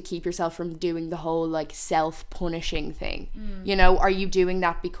trying to keep yourself from doing the whole like self-punishing thing. You know, are you doing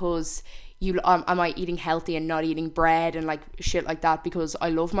that because am I eating healthy and not eating bread and like shit like that because I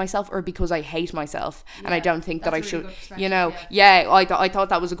love myself, or because I hate myself and I don't think that I should, you know? I thought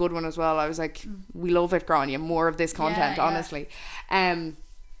that was a good one as well. I was like, we love it, Grania, more of this content, honestly.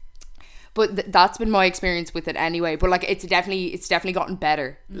 But that's been my experience with it anyway. But like it's definitely gotten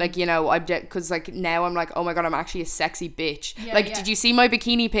better. Like, you know, because like now I'm like, oh my god, I'm actually a sexy bitch. Like, did you see my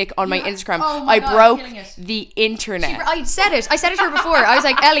bikini pic on my Instagram? Oh my I God, broke killing it. the internet. I said it to her before. I was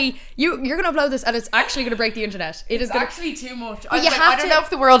like, Ellie, you're gonna upload this and it's actually gonna break the internet. It's actually too much. But you have I don't to- know if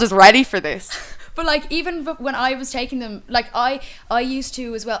the world is ready for this. But like even when I was taking them, like I used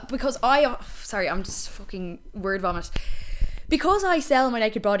to as well, because sorry, I'm just fucking word vomit. Because I sell my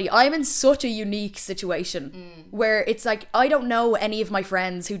naked body, I'm in such a unique situation where it's like I don't know any of my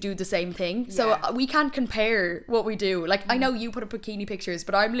friends who do the same thing, so we can't compare what we do. Like I know you put up bikini pictures,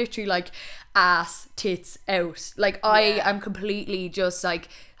 but I'm literally like ass tits out. Like I am completely just like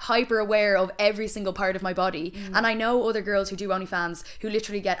hyper aware of every single part of my body, and I know other girls who do OnlyFans who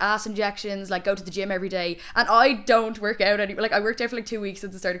literally get ass injections, like go to the gym every day, and I don't work out anymore. Like I worked out for like 2 weeks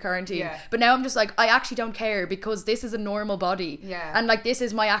at the start of quarantine, but now I'm just like I actually don't care because this is a normal body, and like this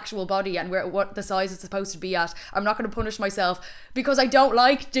is my actual body and what the size is supposed to be at. I'm not going to punish myself because I don't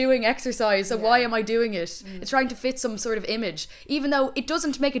like doing exercise, so why am I doing it? It's trying to fit some sort of image, even though it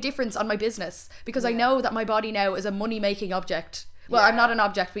doesn't make a difference on my business, because I know that my body now is a money making object. Well, I'm not an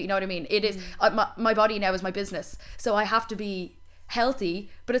object, but you know what I mean. It is my body now is my business, so I have to be healthy.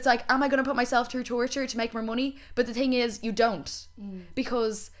 But it's like, am I going to put myself through torture to make more money? But the thing is, you don't,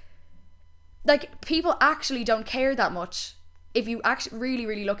 because like people actually don't care that much if you actually really,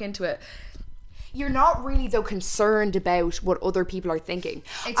 really look into it. You're not really though concerned about what other people are thinking.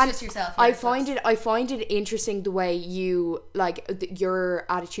 It's and just yourself. I find it interesting the way you your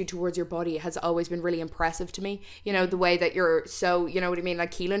attitude towards your body has always been really impressive to me. You know, the way that you're so, you know what I mean,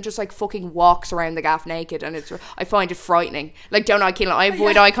 like Keelan just like fucking walks around the gaff naked, and I find it frightening. Like, don't I, Keelan? I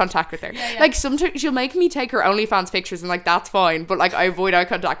avoid eye contact with her. Like sometimes she'll make me take her OnlyFans pictures, and like that's fine, but like I avoid eye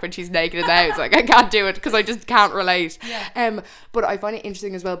contact when she's naked in the house. Like I can't do it because I just can't relate. But I find it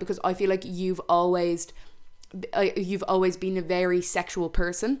interesting as well because I feel like you've always been a very sexual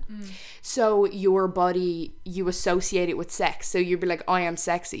person, so your body, you associate it with sex, so you'd be like, I am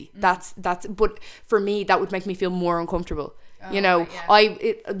sexy. That's but for me that would make me feel more uncomfortable. You know,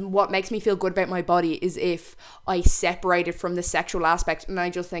 what makes me feel good about my body is if I separate it from the sexual aspect and I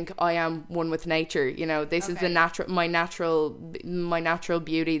just think I am one with nature. You know, this is the my natural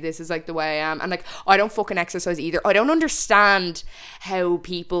beauty. This is like the way I am. And like, I don't fucking exercise either. I don't understand how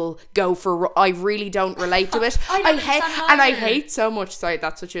people go for, I really don't relate to it. I hate so much, sorry,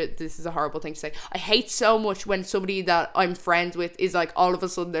 this is a horrible thing to say. I hate so much when somebody that I'm friends with is like, all of a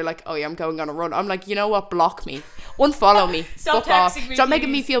sudden they're like, oh yeah, I'm going on a run. I'm like, you know what, block me, unfollow me. Stop Fuck off. texting me, Stop making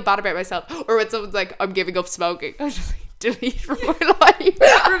please. me feel bad about myself. Or when someone's like, I'm giving up smoking, I just like, delete from my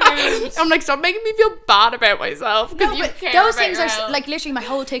life. I'm like, stop making me feel bad about myself. No, you but care those about things your are health. like literally my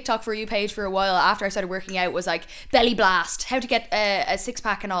whole TikTok for you page for a while after I started working out was like belly blast, how to get a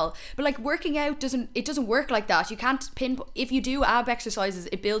six-pack and all. But like working out doesn't work like that. You can't if you do ab exercises,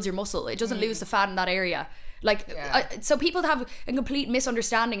 it builds your muscle. It doesn't lose the fat in that area. Like, so people have a complete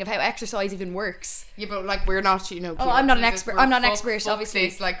misunderstanding of how exercise even works. Yeah, but like we're not, you know. Oh, I'm not an expert. I'm not an expert, obviously.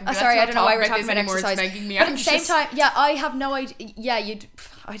 This, like, sorry, I don't know why we're talking about anymore. exercise. It's making me but at the same anxious. time, I have no idea. Yeah,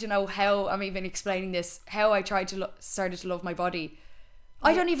 I don't know how I'm even explaining this. How I tried to started to love my body.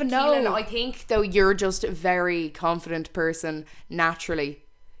 I don't even know. Keelan, I think though you're just a very confident person naturally.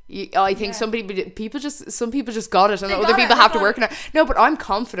 I think some people just got it, and other people have to work on it. No, but I'm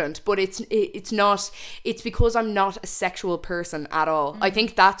confident, but it's not. It's because I'm not a sexual person at all. I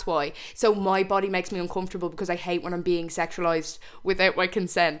think that's why. So my body makes me uncomfortable because I hate when I'm being sexualized without my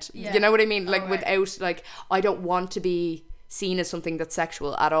consent. You know what I mean? Like without, like, I don't want to be seen as something that's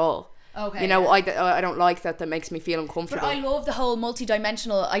sexual at all. Okay, you know, I don't like that. That makes me feel uncomfortable. But I love the whole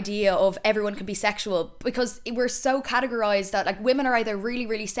multi-dimensional idea of everyone can be sexual, because we're so categorized that like women are either really,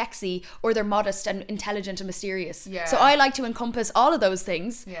 really sexy or they're modest and intelligent and mysterious. Yeah. So I like to encompass all of those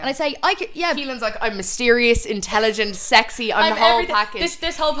things. Yeah. And I say I could. Yeah. Keelan's like, I'm mysterious, intelligent, sexy. I'm the whole everything. package.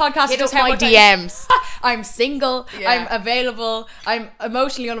 This whole podcast Hit is just up how my much DMs. I'm single. Yeah. I'm available. I'm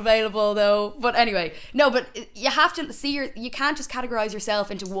emotionally unavailable though. But anyway, no. But you have to see you can't just categorize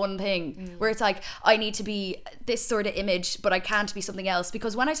yourself into one thing where it's like, I need to be this sort of image, but I can't be something else.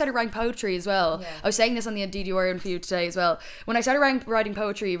 Because when I started writing poetry as well, I was saying this on the DDR interview today as well. When I started writing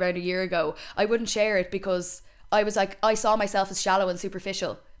poetry around a year ago, I wouldn't share it because I was like, I saw myself as shallow and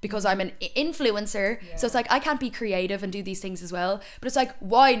superficial. Because I'm an influencer, so it's like I can't be creative and do these things as well. But it's like,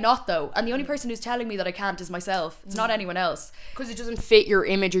 why not though? And the only person who's telling me that I can't is myself. It's not anyone else. Because it doesn't fit your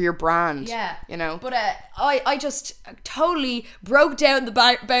image or your brand. Yeah, you know. But I just totally broke down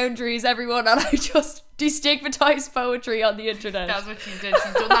the boundaries, everyone, and I just destigmatized poetry on the internet. That's what she did.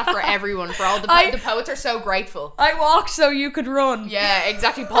 She's done that for everyone. For all the poets are so grateful. I walked so you could run. Yeah,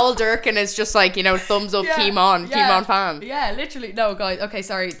 exactly. Paul Durkin is just like, you know, thumbs up, keep on fan. Yeah, literally. No, guys. Okay,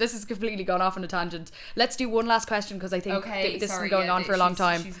 sorry. This has completely gone off on a tangent. Let's do one last question because I think this has been going on for a long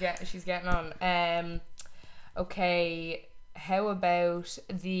time. She's getting on. Okay, how about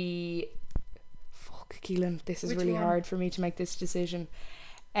the... Fuck, Keelan, this is Which really one? hard for me to make this decision.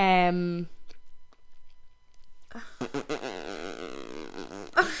 Quick.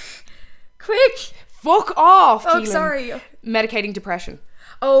 Fuck off, Oh, Keelan. sorry. Medicating depression.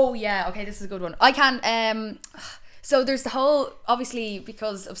 Oh, yeah. Okay, this is a good one. I can... So there's the whole, obviously,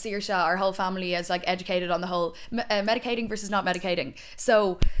 because of Saoirse, our whole family is like educated on the whole medicating versus not medicating.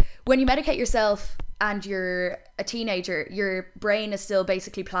 So when you medicate yourself and you're a teenager, your brain is still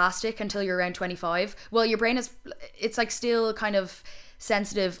basically plastic until you're around 25. Well, your brain it's like still kind of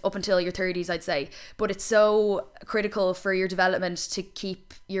sensitive up until your 30s, I'd say. But it's so critical for your development to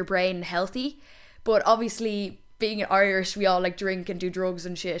keep your brain healthy. But obviously, being Irish, we all like drink and do drugs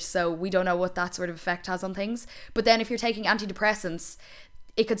and shit, so we don't know what that sort of effect has on things. But then if you're taking antidepressants,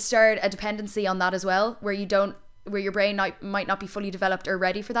 it could start a dependency on that as well, where your brain might not be fully developed or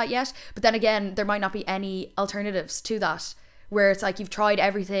ready for that yet. But then again, there might not be any alternatives to that, where it's like you've tried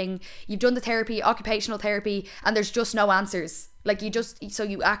everything, you've done the therapy, occupational therapy, and there's just no answers. Like so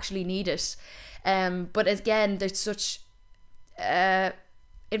you actually need it. But again, there's such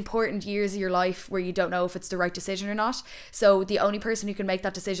important years of your life where you don't know if it's the right decision or not. So the only person who can make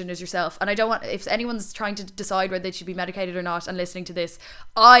that decision is yourself. And I don't want, if anyone's trying to decide whether they should be medicated or not and listening to this,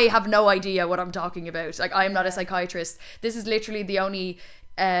 I have no idea what I'm talking about. Like, I am not a psychiatrist. This is literally the only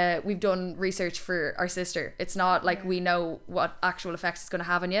we've done research for our sister. It's not like we know what actual effects it's going to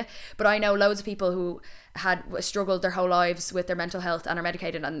have on you, but I know loads of people who had struggled their whole lives with their mental health and are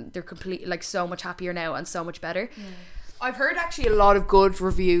medicated, and they're completely like so much happier now and so much better. I've heard actually a lot of good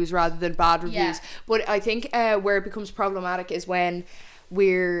reviews rather than bad reviews. Yeah. But I think where it becomes problematic is when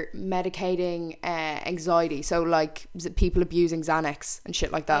we're medicating anxiety. So like people abusing Xanax and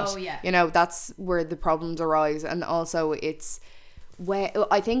shit like that. Oh, yeah. You know, that's where the problems arise. And also it's where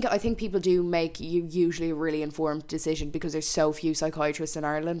I think people do make usually a really informed decision because there's so few psychiatrists in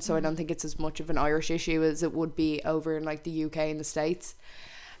Ireland. So I don't think it's as much of an Irish issue as it would be over in like the UK and the States.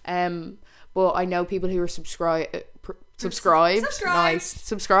 But I know people who are subscribed. Nice.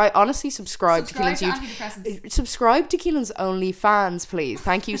 Subscribe. Honestly, subscribe to Keelan's YouTube. Subscribe to Keelan's OnlyFans, please.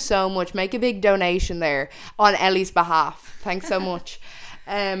 Thank you so much. Make a big donation there on Ellie's behalf. Thanks so much.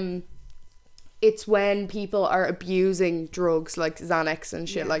 It's when people are abusing drugs like Xanax and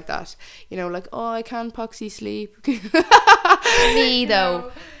shit like that. You know, like, oh, I can't poxy sleep. Me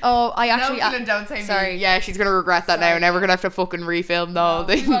though. Oh, I actually. No, Keelan, don't say sorry. me. Yeah, she's gonna regret that now, and now we're gonna have to fucking refilm the whole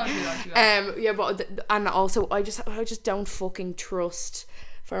thing. Yeah, but and also I just don't fucking trust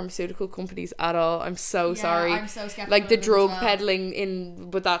pharmaceutical companies at all. I'm so sorry. I'm so skeptical like the of them drug as well. peddling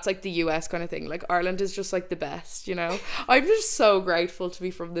but that's like the US kind of thing. Like Ireland is just like the best, you know. I'm just so grateful to be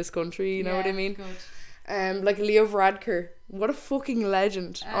from this country, you know what I mean? Good. Like Leo Varadkar, what a fucking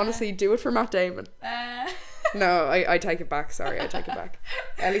legend. Honestly, do it for Matt Damon. No, I take it back. Sorry, I take it back.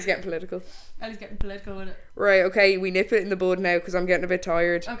 Ellie's getting political. Ellie's getting political with it. Right, okay, we nip it in the bud now because I'm getting a bit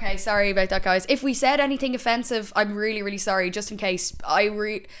tired. Okay, sorry about that, guys. If we said anything offensive, I'm really, really sorry. Just in case,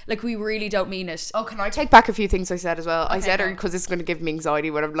 we really don't mean it. Oh, can I take back a few things I said as well? I said go it on. because it's going to give me anxiety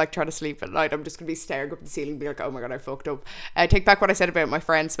when I'm like trying to sleep at night. I'm just going to be staring up at the ceiling and be like, oh my god, I fucked up. Take back what I said about my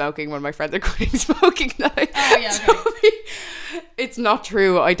friend smoking when my friends are quitting smoking now. Oh, yeah, okay. It's not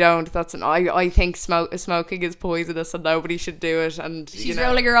true. I don't. I think smoking is poisonous and nobody should do it. And She's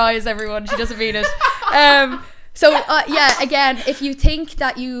rolling her eyes, everyone. She doesn't mean it. Yeah, again, if you think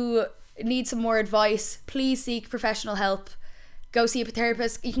that you need some more advice, please seek professional help. Go see a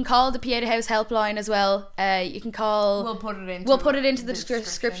therapist. You can call the Pieta House helpline as well. You can call. We'll put it into the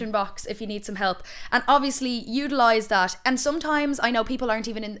description box if you need some help. And obviously, utilize that. And sometimes I know people aren't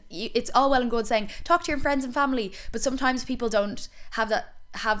even in. It's all well and good saying talk to your friends and family, but sometimes people don't have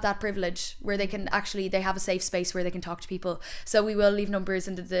that privilege where they have a safe space where they can talk to people. So we will leave numbers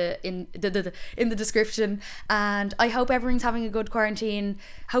in the description, and I hope everyone's having a good quarantine.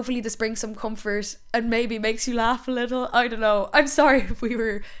 Hopefully this brings some comfort and maybe makes you laugh a little. I don't know, I'm sorry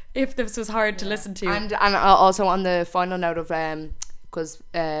if this was hard to listen to. And also on the final note of because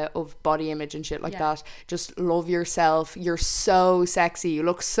of body image and shit like that, just love yourself. You're so sexy, you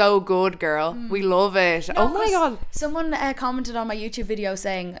look so good, girl. We love it. No, oh my god, someone commented on my YouTube video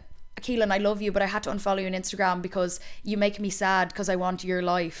saying, Keelan, I love you, but I had to unfollow you on Instagram because you make me sad because I want your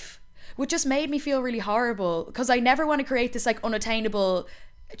life, which just made me feel really horrible because I never want to create this like unattainable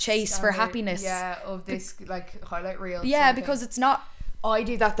chase for happiness. Yeah, of this like highlight reel. Yeah, something. because it's not. I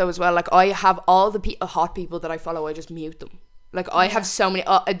do that though as well. Like I have all the hot people that I follow, I just mute them. Like I have so many.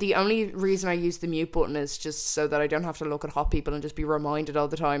 The only reason I use the mute button is just so that I don't have to look at hot people and just be reminded all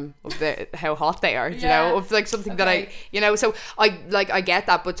the time of how hot they are. You know, of like something that I, you know. So I get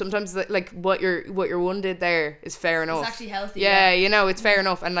that, but sometimes like what your one did there is fair enough. It's actually healthy. Yeah, you know, it's fair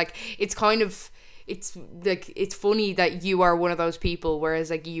enough, and like it's kind of. It's like it's funny that you are one of those people, whereas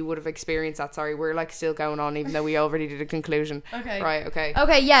like you would have experienced that. Sorry, we're like still going on even though we already did a conclusion. Okay. Right. Okay.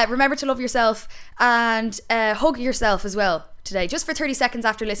 Okay. Yeah. Remember to love yourself and hug yourself as well today. Just for 30 seconds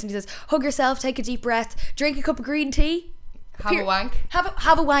after listening to this, hug yourself. Take a deep breath. Drink a cup of green tea. Have a wank.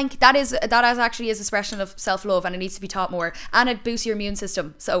 Have a wank. That is actually is an expression of self-love, and it needs to be taught more, and it boosts your immune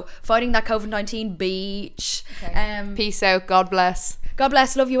system. So fighting that COVID-19 beach. Okay. Peace out. God bless. God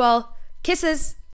bless. Love you all. Kisses.